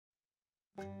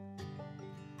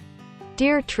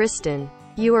Dear Tristan,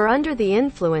 you are under the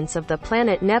influence of the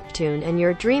planet Neptune and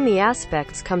your dreamy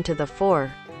aspects come to the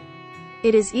fore.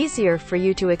 It is easier for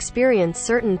you to experience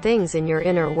certain things in your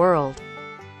inner world.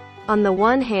 On the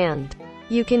one hand,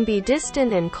 you can be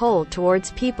distant and cold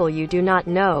towards people you do not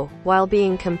know, while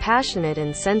being compassionate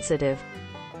and sensitive.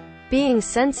 Being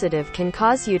sensitive can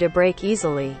cause you to break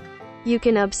easily. You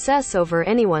can obsess over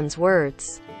anyone's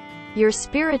words. Your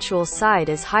spiritual side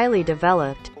is highly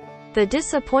developed. The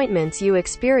disappointments you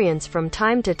experience from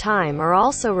time to time are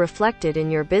also reflected in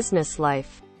your business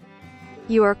life.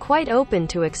 You are quite open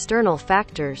to external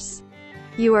factors.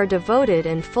 You are devoted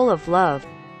and full of love.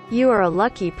 You are a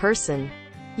lucky person.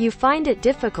 You find it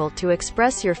difficult to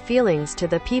express your feelings to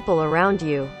the people around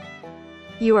you.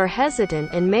 You are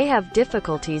hesitant and may have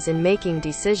difficulties in making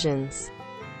decisions.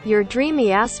 Your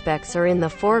dreamy aspects are in the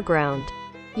foreground.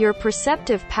 Your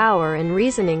perceptive power and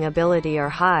reasoning ability are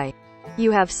high.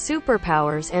 You have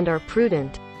superpowers and are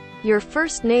prudent. Your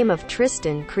first name of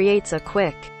Tristan creates a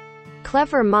quick,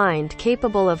 clever mind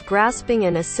capable of grasping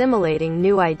and assimilating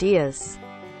new ideas.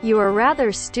 You are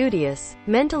rather studious,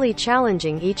 mentally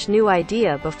challenging each new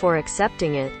idea before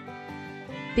accepting it.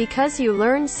 Because you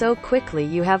learn so quickly,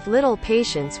 you have little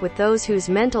patience with those whose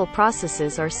mental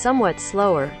processes are somewhat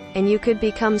slower, and you could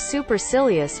become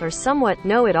supercilious or somewhat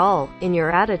know-it-all in your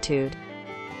attitude.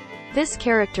 This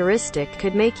characteristic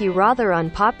could make you rather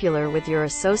unpopular with your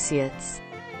associates.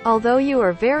 Although you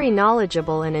are very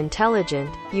knowledgeable and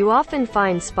intelligent, you often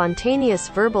find spontaneous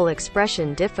verbal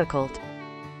expression difficult.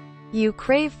 You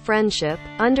crave friendship,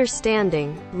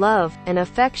 understanding, love, and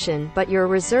affection, but your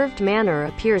reserved manner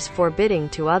appears forbidding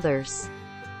to others.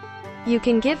 You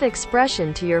can give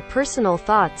expression to your personal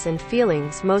thoughts and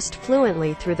feelings most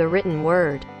fluently through the written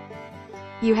word.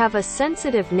 You have a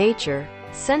sensitive nature,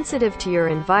 sensitive to your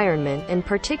environment and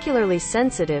particularly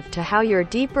sensitive to how your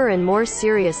deeper and more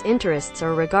serious interests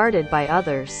are regarded by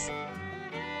others.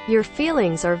 Your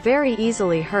feelings are very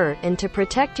easily hurt, and to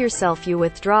protect yourself you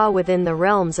withdraw within the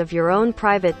realms of your own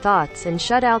private thoughts and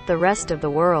shut out the rest of the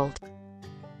world.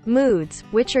 Moods,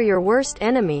 which are your worst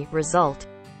enemy, result.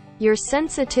 Your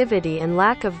sensitivity and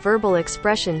lack of verbal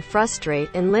expression frustrate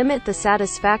and limit the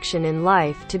satisfaction in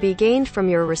life to be gained from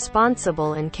your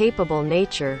responsible and capable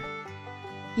nature.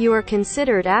 You are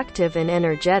considered active and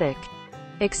energetic,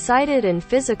 excited and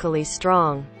physically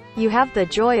strong. You have the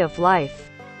joy of life.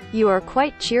 You are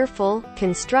quite cheerful,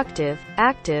 constructive,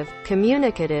 active,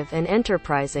 communicative and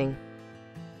enterprising.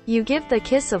 You give the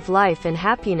kiss of life and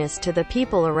happiness to the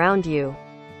people around you.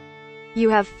 You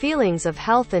have feelings of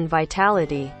health and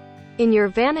vitality. In your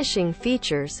vanishing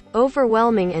features,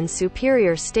 overwhelming and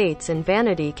superior states and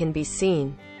vanity can be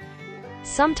seen.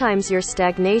 Sometimes your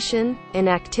stagnation,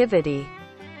 inactivity,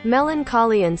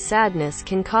 melancholy and sadness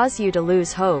can cause you to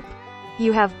lose hope.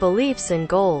 You have beliefs and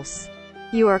goals.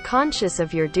 You are conscious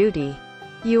of your duty.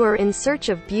 You are in search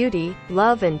of beauty,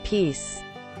 love and peace.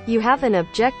 You have an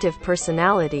objective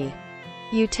personality.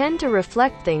 You tend to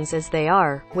reflect things as they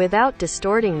are, without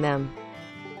distorting them.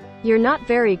 You're not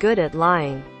very good at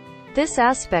lying. This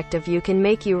aspect of you can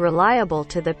make you reliable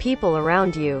to the people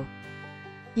around you.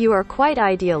 You are quite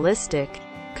idealistic,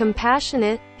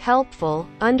 compassionate, helpful,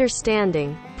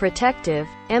 understanding, protective,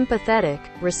 empathetic,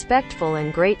 respectful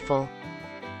and grateful.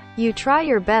 You try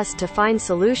your best to find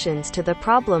solutions to the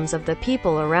problems of the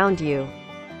people around you.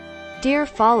 Dear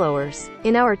followers,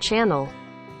 in our channel,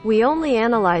 we only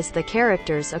analyze the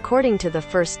characters according to the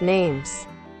first names.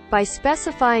 By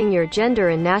specifying your gender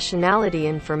and nationality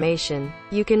information,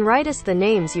 you can write us the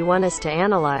names you want us to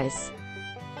analyze.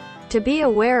 To be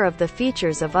aware of the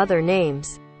features of other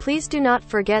names, please do not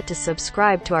forget to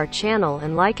subscribe to our channel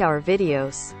and like our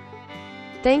videos.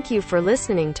 Thank you for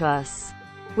listening to us.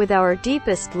 With our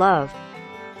deepest love.